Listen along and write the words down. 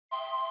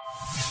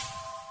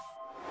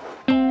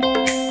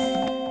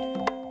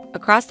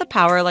Across the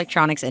power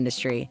electronics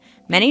industry,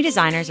 many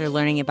designers are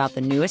learning about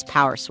the newest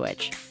power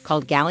switch,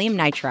 called gallium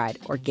nitride,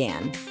 or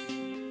GaN.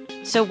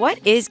 So what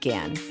is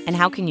GaN, and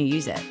how can you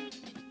use it?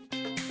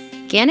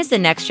 GaN is the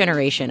next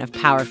generation of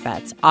power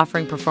FETs,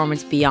 offering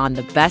performance beyond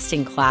the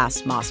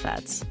best-in-class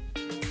MOSFETs.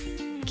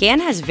 GaN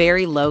has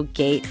very low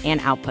gate and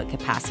output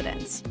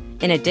capacitance.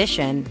 In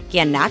addition,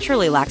 GaN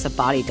naturally lacks a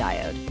body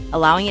diode,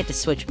 allowing it to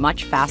switch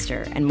much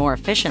faster and more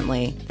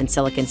efficiently than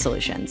silicon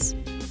solutions.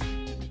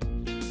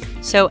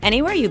 So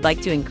anywhere you'd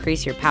like to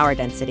increase your power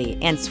density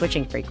and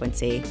switching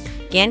frequency,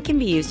 GaN can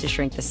be used to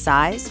shrink the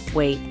size,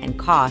 weight, and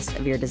cost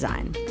of your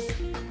design.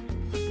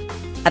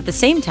 At the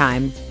same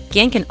time,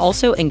 GaN can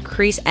also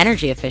increase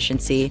energy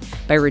efficiency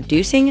by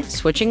reducing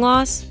switching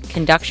loss,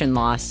 conduction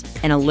loss,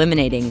 and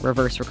eliminating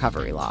reverse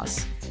recovery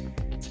loss.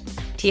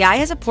 TI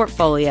has a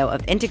portfolio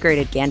of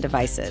integrated GaN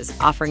devices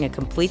offering a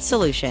complete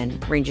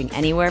solution ranging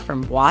anywhere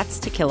from watts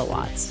to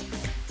kilowatts.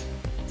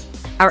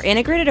 Our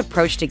integrated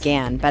approach to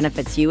GaN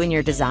benefits you and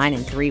your design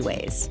in 3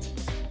 ways: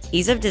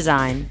 ease of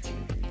design,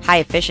 high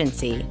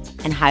efficiency,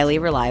 and highly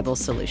reliable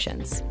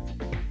solutions.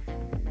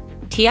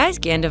 TI's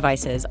GaN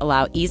devices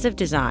allow ease of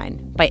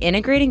design by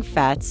integrating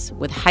FETs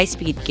with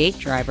high-speed gate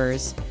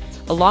drivers,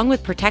 along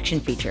with protection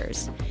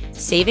features,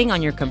 saving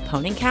on your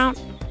component count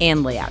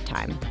and layout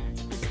time.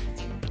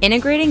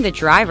 Integrating the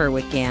driver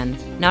with GaN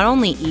not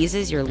only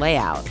eases your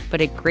layout, but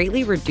it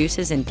greatly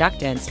reduces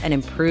inductance and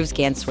improves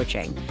GaN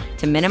switching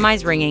to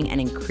minimize ringing and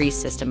increase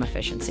system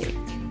efficiency.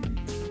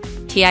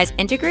 TI's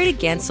integrated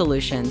GaN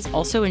solutions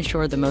also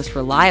ensure the most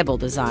reliable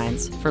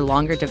designs for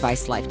longer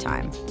device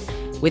lifetime,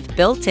 with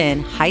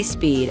built-in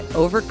high-speed,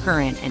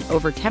 overcurrent, and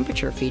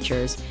over-temperature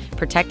features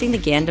protecting the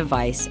GaN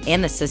device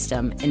and the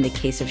system in the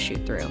case of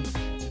shoot-through.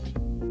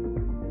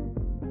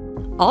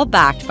 All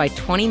backed by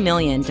 20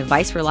 million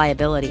device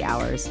reliability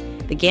hours,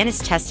 the GaN is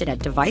tested at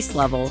device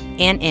level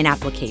and in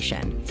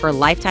application for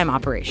lifetime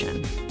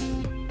operation.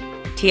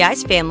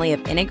 TI's family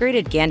of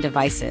integrated GaN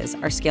devices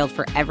are scaled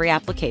for every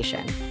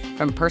application,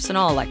 from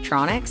personal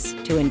electronics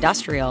to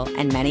industrial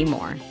and many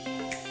more.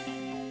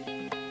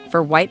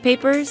 For white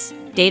papers,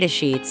 data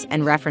sheets,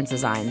 and reference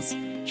designs,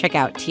 check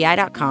out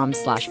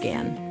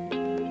ti.com/GaN.